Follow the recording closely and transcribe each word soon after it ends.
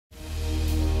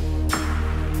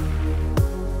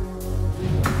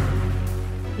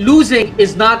losing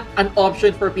is not an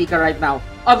option for Pika right now.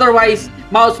 Otherwise,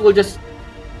 Mawts will just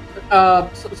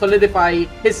solidify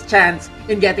his chance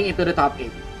in getting into the top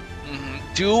 8.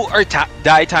 Do or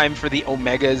die time for the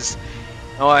Omegas.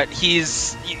 You know what?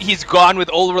 He's gone with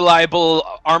All Reliable,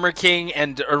 Armor King,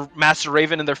 and Master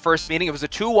Raven in their first meeting. It was a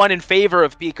 2-1 in favor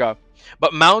of Pika.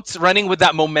 But Mawts running with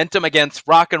that momentum against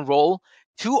Rock and Roll,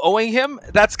 2-0ing him,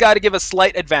 that's got to give a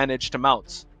slight advantage to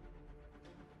Mawts.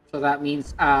 So that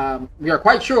means we are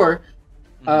quite sure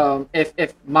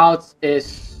if Mawts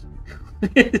is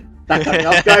not coming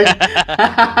off guard.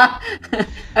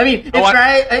 I mean,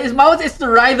 if Mawts is to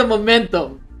ride the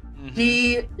momentum,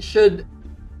 he should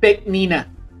pick Nina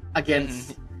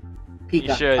against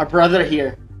Pika, our brother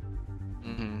here.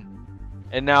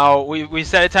 And now we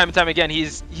said it time and time again.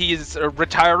 He's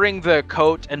retiring the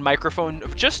coat and microphone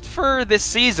just for this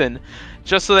season,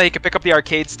 just so that he can pick up the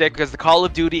arcade stick, because the Call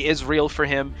of Duty is real for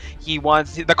him. He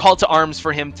wants the call to arms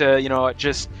for him to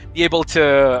just be able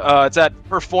to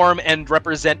perform and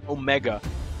represent Omega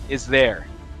is there.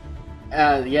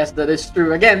 Yes, that is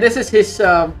true. Again, this is his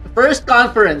first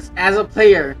conference as a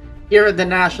player here at the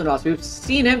Nationals. We've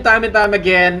seen him time and time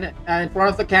again in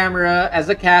front of the camera as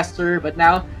a caster, but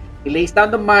now he lays down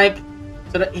the mic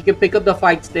so that he can pick up the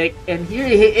fight stick, and here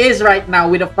he is right now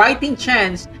with a fighting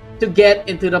chance to get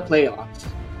into the playoffs.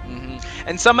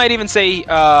 And some might even say,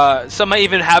 some might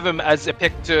even have him as a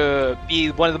pick to be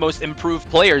one of the most improved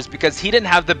players, because he didn't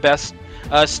have the best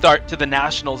start to the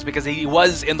Nationals because he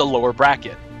was in the lower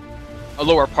bracket, a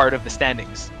lower part of the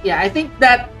standings. Yeah, I think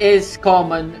that is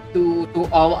common to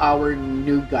all our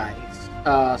new guys,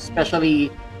 especially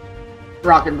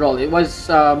Rock and Roll. It was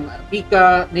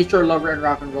Pika, Nature Lover, and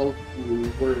Rock and Roll who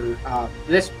were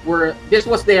this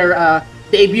was their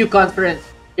debut conference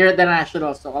here at the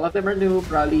Nationals. So all of them are new.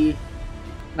 Probably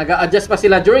nag-adjust pa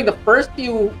sila during the first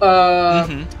few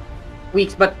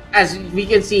weeks. But as we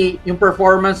can see, yung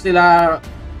performance nila,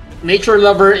 Nature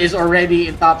Lover is already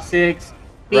in top 6.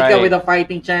 Pika with a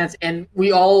fighting chance, and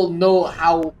we all know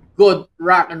how good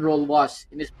Rock and Roll was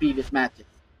in his previous matches.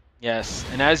 Yes,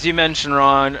 and as you mentioned,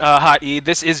 Ron, Hot E,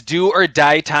 this is do or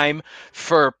die time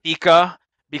for Pika,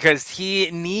 because he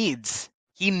needs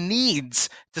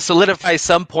to solidify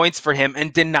some points for him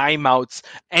and deny Mawts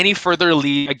any further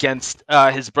lead against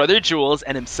his brother Jules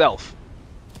and himself.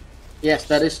 Yes,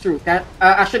 that is true.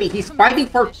 Actually, he's fighting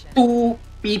for 2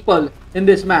 people in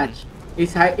this match.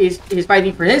 He's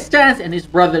fighting for his chance and his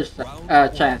brother's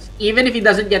chance. Even if he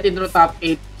doesn't get into the top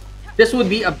 8, this would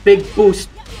be a big boost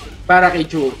para kay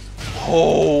Jules.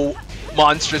 Oh,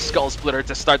 monstrous skull splitter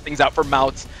to start things out for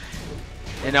Mawts.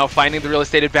 And now finding the real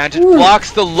estate advantage. Ooh.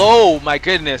 Blocks the low, my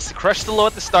goodness. Crushed the low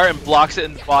at the start and blocks it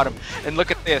in the bottom. And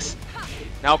look at this.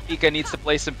 Now Pika needs to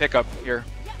play some pickup here.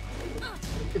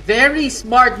 Very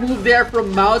smart move there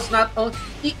from Mawts. Not only,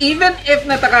 even if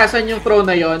natakasan yung throw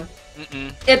na yon,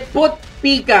 it put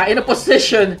Pika in a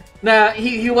position na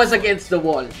he was against the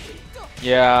wall.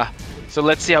 Yeah. So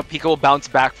let's see how Pika will bounce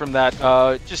back from that.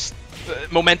 Just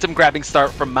momentum grabbing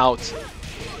start from Mawts.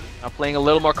 Now playing a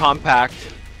little more compact.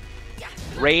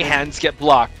 Ray hands get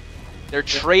blocked. They're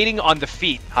trading on the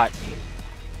feet, Hot.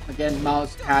 Again,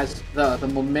 Mawts has the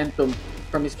momentum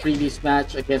from his previous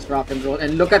match against Rock and Roll,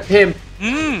 and look at him.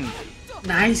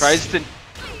 Nice.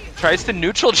 Tries to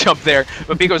neutral jump there,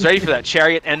 but Pika's ready for that.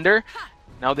 Chariot Ender.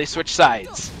 Now they switch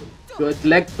sides. Good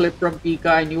leg flip from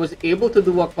Pika, and he was able to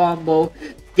do a combo,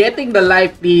 getting the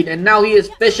life lead, and now he is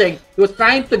fishing. He was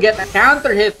trying to get a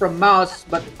counter hit from Mawts,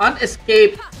 but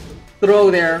unescaped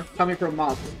throw there coming from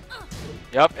Mawts.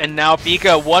 Yep, and now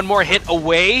Pika one more hit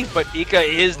away, but Pika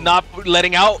is not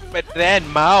letting out. But then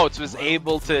Mawts was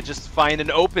able to just find an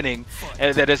opening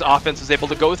that his offense was able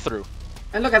to go through.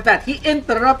 And look at that, he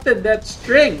interrupted that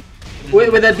string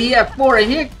with a DF4,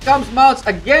 and here comes Mawts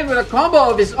again with a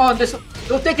combo of his own.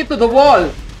 He'll take it to the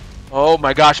wall. Oh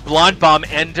my gosh, Blonde Bomb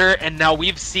Ender, and now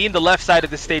we've seen the left side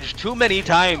of the stage too many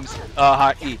times,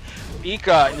 Hot E.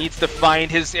 Pika needs to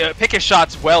find his pick his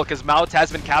shots well, because Mawts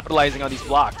has been capitalizing on these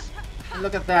blocks. And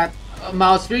look at that,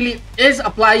 Mawts really is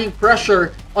applying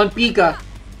pressure on Pika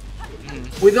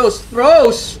with those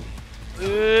throws.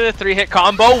 3-hit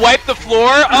combo, wipe the floor.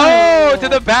 Oh, to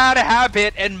the bad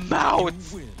habit, and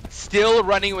Mawts still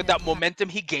running with that momentum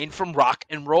he gained from Rock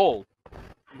and Roll.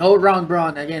 No round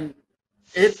brawn again.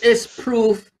 It is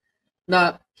proof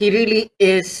that he really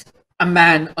is a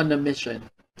man on a mission.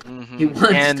 He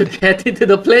wants to get into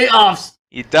the playoffs.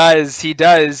 He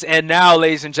does. And now,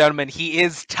 ladies and gentlemen, he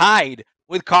is tied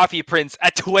with Coffee Prince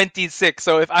at 26.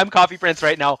 So if I'm Coffee Prince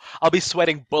right now, I'll be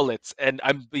sweating bullets and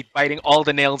I'm be biting all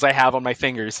the nails I have on my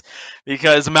fingers,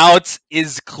 because Mawts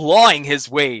is clawing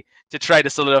his way to try to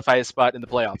solidify his spot in the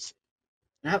playoffs.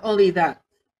 Not only that,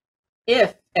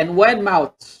 if and when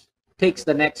Mouts takes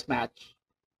the next match,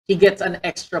 he gets an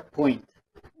extra point.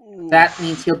 That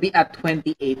means he'll be at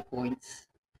 28 points.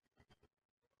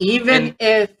 Even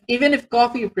if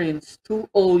Coffee Prince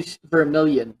 2-0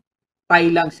 Vermilion, tie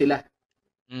lang sila.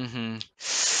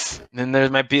 Then there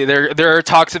might be there are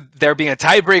talks of there being a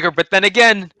tiebreaker, but then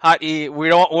again, Hot E, we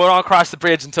don't cross the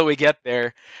bridge until we get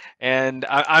there. And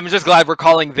I'm just glad we're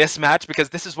calling this match because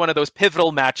this is one of those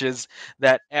pivotal matches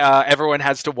that everyone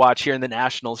has to watch here in the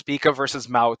Nationals. Pt.4 versus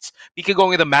Mawts. Pt.4 going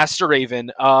with a Master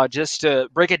Raven. Just to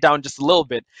break it down just a little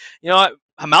bit, you know what?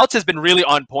 Mawts has been really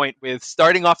on point with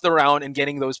starting off the round and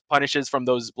getting those punishes from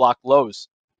those block blows.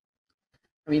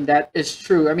 I mean, that is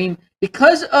true. I mean,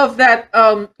 because of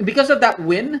that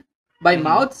win by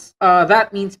Mouts,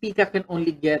 that means Pika can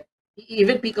only get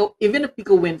even if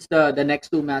Pika wins the next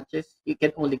two matches, he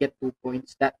can only get 2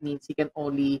 points. That means he can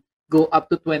only go up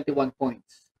to 21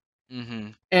 points.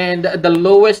 And the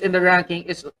lowest in the ranking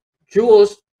is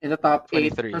Jules in the top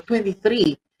 23. 8 or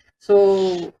 23.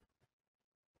 So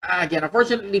again,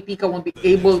 unfortunately, Pika won't be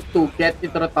able to get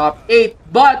into the top 8,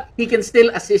 but he can still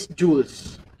assist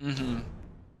Jules.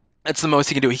 That's the most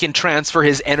he can do. He can transfer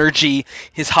his energy,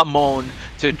 his Hamon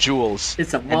to Jules.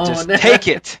 It's and just take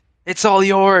it. It's all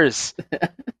yours.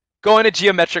 Going to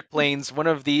Geometric Planes, one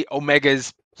of the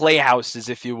Omega's playhouses,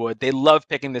 if you would. They love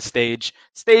picking the stage.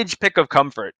 Stage pick of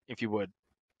comfort, if you would.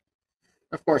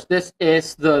 Of course, this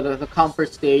is the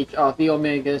comfort stage of the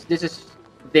Omegas. This is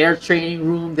their training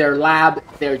room, their lab,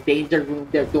 their danger room,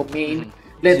 their domain.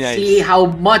 Let's see how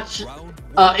much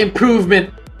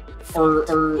improvement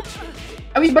or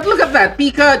I mean, but look at that.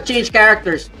 Pika changed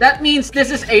characters. That means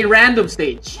this is a random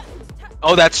stage.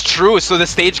 Oh, that's true. So the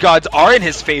stage gods are in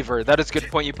his favor. That is a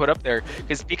good point you put up there.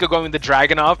 Because Pika going with the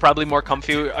Dragonov, probably more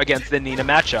comfy against the Nina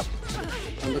matchup.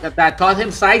 And look at that. Caught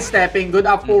him sidestepping. Good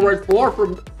up forward 4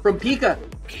 from Pika.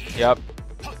 Yep.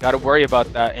 Gotta worry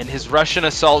about that. And his Russian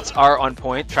assaults are on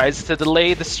point. Tries to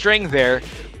delay the string there.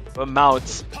 But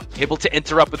Mawts able to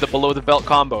interrupt with the below the belt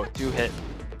combo. 2-hit.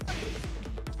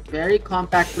 Very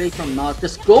compact play from Mawts.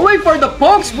 Just going for the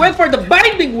pokes. Went for the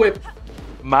binding whip.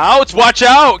 Mawts, watch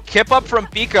out! Kip up from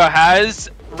Pika has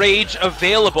rage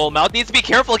available. Mawts needs to be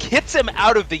careful. Hits him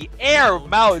out of the air.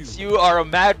 Mawts, you are a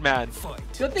madman.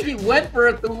 Good thing he went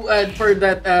for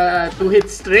that 2-hit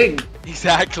string.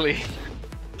 Exactly.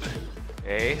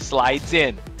 Okay, slides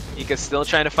in. Pika's still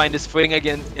trying to find his footing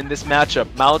again in this matchup.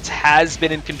 Mawts has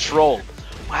been in control.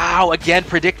 Wow, again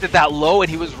predicted that low and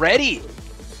he was ready.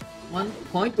 1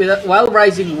 point while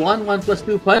rising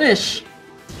 1/+2 punish.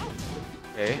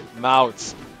 Okay,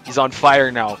 Mawts. He's on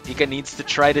fire now. Pika needs to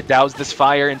try to douse this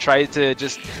fire and try to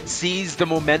just seize the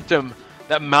momentum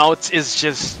that Mawts is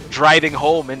just driving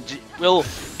home. And will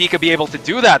Pika be able to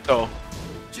do that though?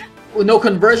 No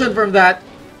conversion from that.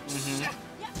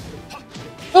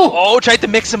 Oh, tried to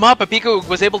mix him up, but Pika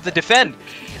was able to defend.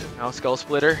 Now Skull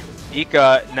Splitter.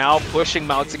 Pika now pushing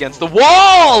Mawts against the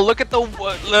wall! Look at the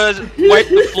wipe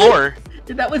the floor.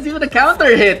 That was even a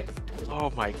counter hit.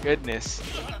 Oh my goodness.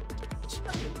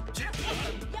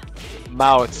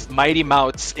 Mawts, mighty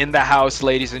Mawts in the house,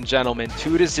 ladies and gentlemen.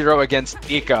 2-0 against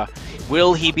Pika.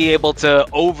 Will he be able to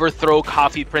overthrow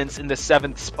Coffee Prince in the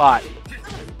 7th spot?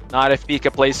 Not if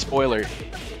Pika plays spoiler.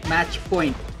 Match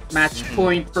point. Match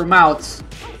point for Mawts.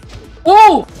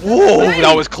 Oh! Whoa,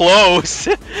 that was close.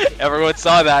 Everyone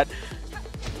saw that.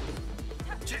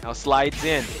 Now slides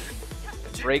in.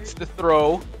 Breaks the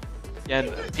throw. And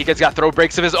Pika's got throw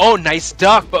breaks of his own. Nice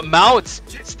duck, but Mawts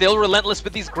still relentless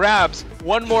with these grabs.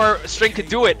 One more string could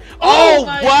do it. Oh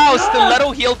wow! God.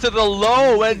 Stiletto heel to the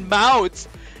low, and Mawts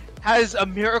has a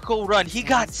miracle run. He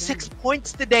got 6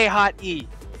 points today, Hot E.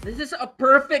 This is a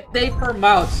perfect day for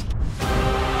Mawts.